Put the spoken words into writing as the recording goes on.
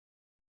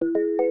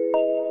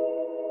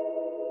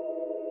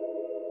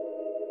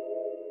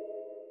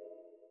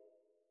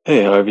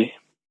Hey Harvey,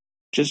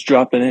 just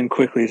dropping in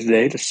quickly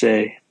today to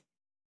say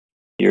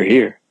you're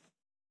here.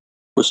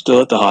 We're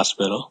still at the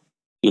hospital.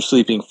 You're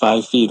sleeping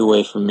 5 feet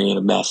away from me in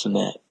a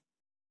bassinet.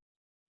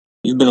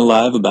 You've been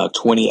alive about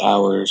 20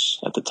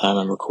 hours at the time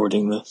I'm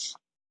recording this.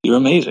 You're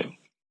amazing.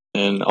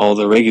 And all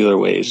the regular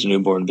ways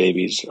newborn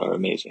babies are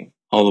amazing.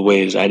 All the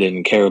ways I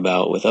didn't care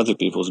about with other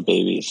people's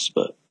babies,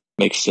 but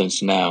makes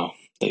sense now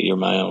that you're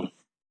my own.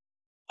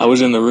 I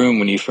was in the room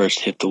when you first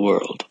hit the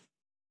world.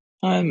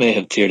 I may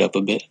have teared up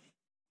a bit.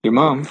 Your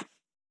mom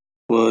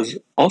was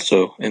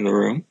also in the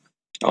room.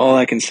 All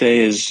I can say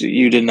is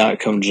you did not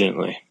come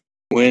gently.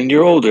 When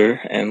you're older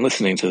and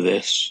listening to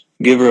this,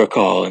 give her a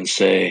call and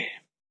say,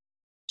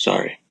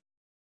 sorry.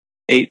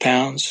 8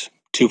 pounds,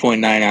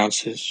 2.9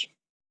 ounces,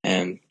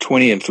 and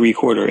 20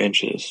 3/4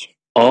 inches.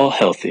 All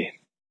healthy.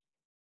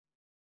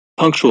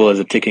 Punctual as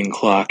a ticking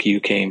clock, you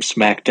came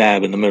smack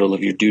dab in the middle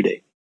of your due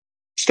date.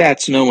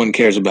 Stats no one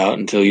cares about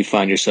until you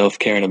find yourself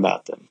caring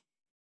about them.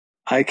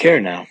 I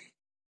care now.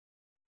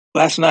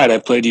 Last night I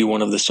played you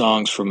one of the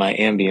songs from my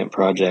ambient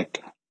project,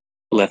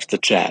 Left the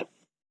Chat.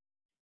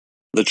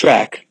 The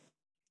track,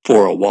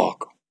 For a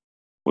Walk,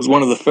 was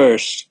one of the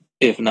first,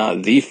 if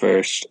not the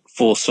first,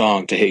 full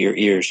song to hit your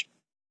ears.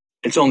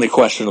 It's only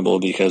questionable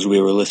because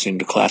we were listening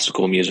to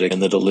classical music in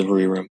the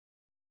delivery room.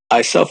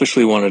 I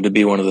selfishly wanted to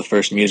be one of the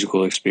first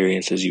musical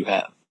experiences you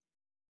have.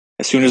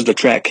 As soon as the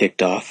track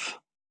kicked off,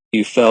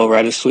 you fell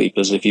right asleep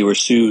as if you were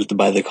soothed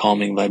by the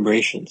calming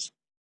vibrations.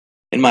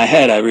 In my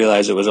head, I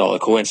realized it was all a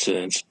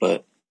coincidence,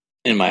 but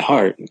in my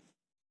heart,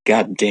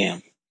 god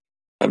damn,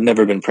 I've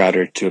never been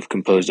prouder to have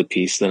composed a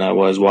piece than I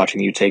was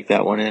watching you take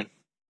that one in.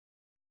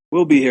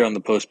 We'll be here on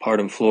the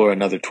postpartum floor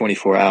another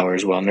 24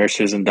 hours while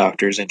nurses and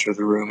doctors enter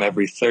the room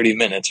every 30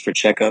 minutes for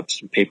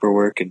checkups and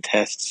paperwork and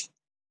tests,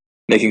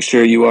 making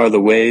sure you are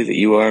the way that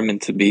you are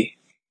meant to be.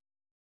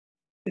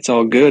 It's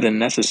all good and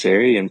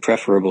necessary and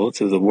preferable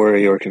to the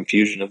worry or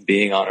confusion of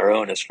being on our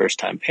own as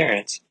first-time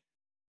parents,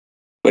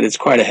 but it's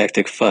quite a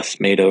hectic fuss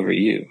made over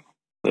you,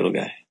 little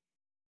guy.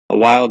 A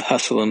wild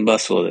hustle and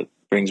bustle that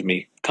brings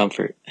me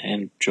comfort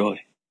and joy.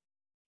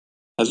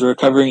 As a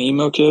recovering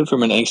emo kid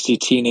from an angsty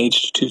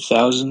teenage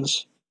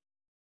 2000s,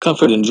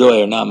 comfort and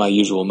joy are not my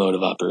usual mode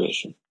of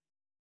operation,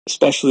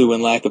 especially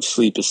when lack of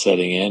sleep is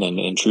setting in and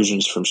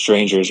intrusions from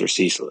strangers are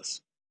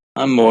ceaseless.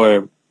 I'm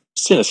more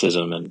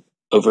cynicism and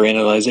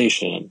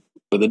overanalyzation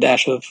with a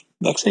dash of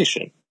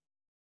vexation.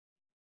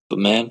 But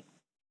man,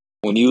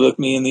 when you look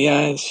me in the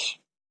eyes,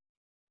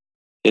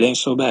 it ain't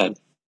so bad.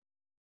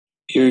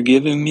 You're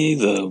giving me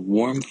the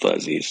warm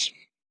fuzzies.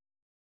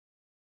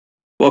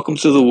 Welcome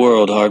to the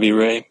world, Harvey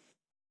Ray.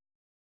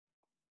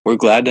 We're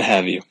glad to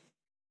have you.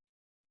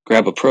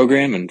 Grab a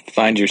program and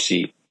find your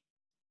seat.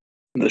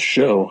 The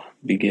show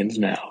begins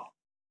now.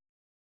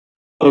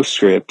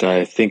 Postscript,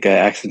 I think I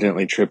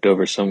accidentally tripped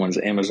over someone's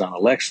Amazon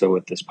Alexa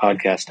with this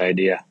podcast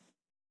idea.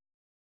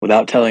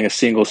 Without telling a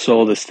single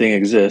soul this thing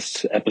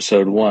exists,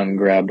 episode 1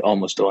 grabbed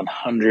almost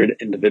 100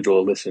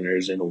 individual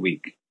listeners in a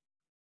week.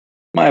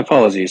 My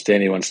apologies to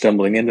anyone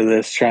stumbling into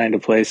this trying to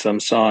play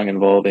some song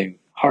involving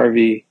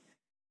Harvey,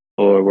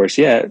 or worse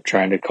yet,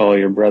 trying to call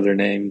your brother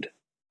named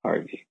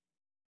Harvey.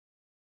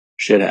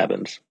 Shit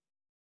happens.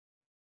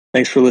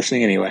 Thanks for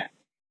listening anyway.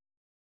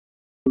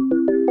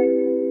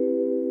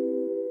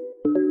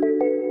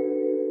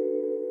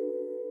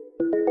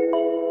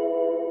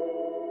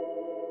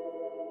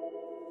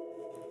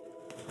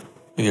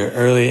 You're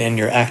early in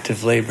your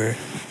active labor.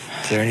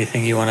 Is there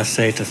anything you want to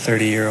say to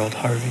 30-year-old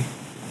Harvey?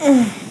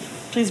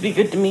 Please be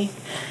good to me.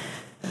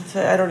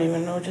 I don't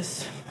even know.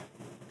 Just,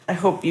 I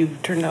hope you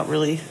turned out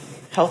really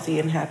healthy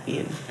and happy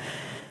and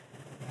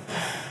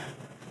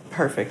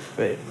perfect,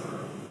 but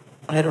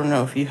I don't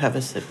know if you have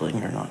a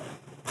sibling or not.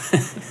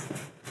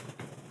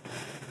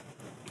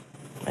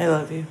 I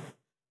love you.